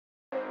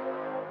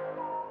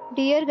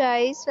Dear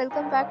guys,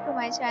 welcome back to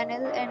my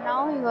channel and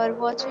now you are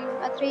watching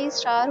a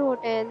 3-star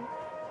hotel.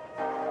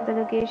 The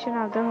location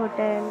of the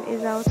hotel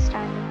is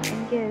outstanding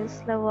and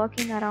guests love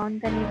walking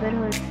around the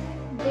neighborhood.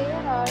 There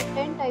are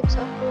 10 types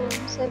of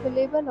rooms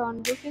available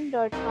on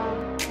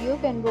booking.com. You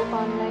can book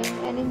online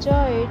and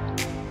enjoy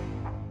it.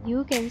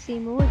 You can see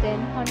more than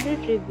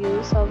 100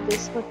 reviews of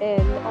this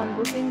hotel on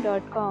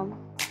booking.com.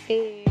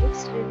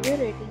 Its review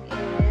rating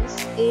is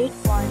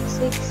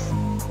 8.6,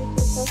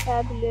 which is a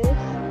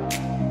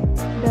fabulous.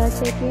 The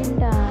check-in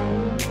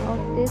time of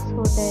this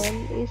hotel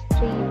is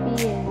 3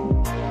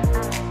 p.m.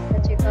 and the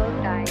checkout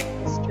time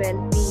is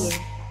 12 p.m.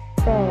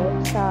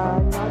 Pets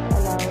are not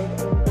allowed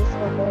in this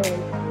hotel.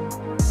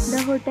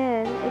 The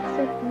hotel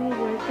accepts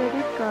major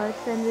credit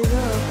cards and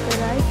reserves the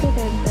right to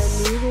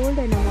temporarily hold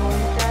an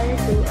amount prior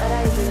to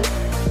arrival.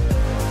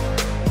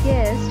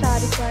 Guests are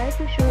required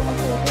to show a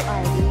photo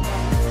ID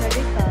and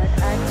credit card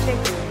at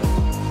check-in.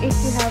 If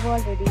you have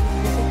already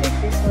visited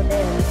this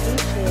hotel,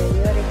 please share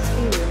your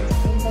experience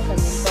in the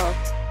comment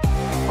box.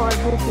 For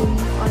booking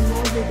or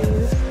more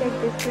details, check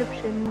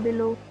description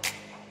below.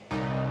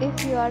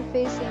 If you are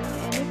facing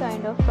any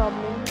kind of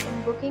problem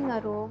in booking a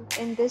room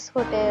in this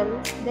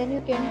hotel, then you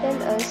can tell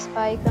us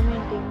by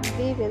commenting.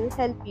 We will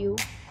help you.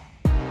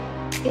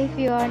 If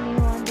you are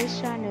new on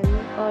this channel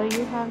or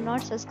you have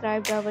not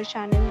subscribed our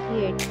channel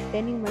yet,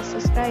 then you must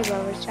subscribe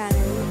our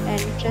channel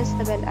and press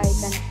the bell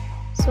icon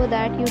so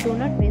that you do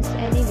not miss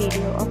any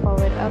video of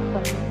our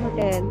upcoming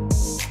hotel.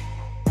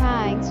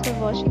 Thanks for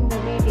watching the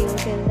video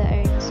till the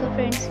end. So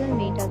friends, will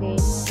meet again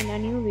in a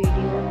new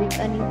video with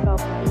a new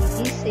property.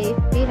 Be safe,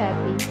 be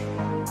happy.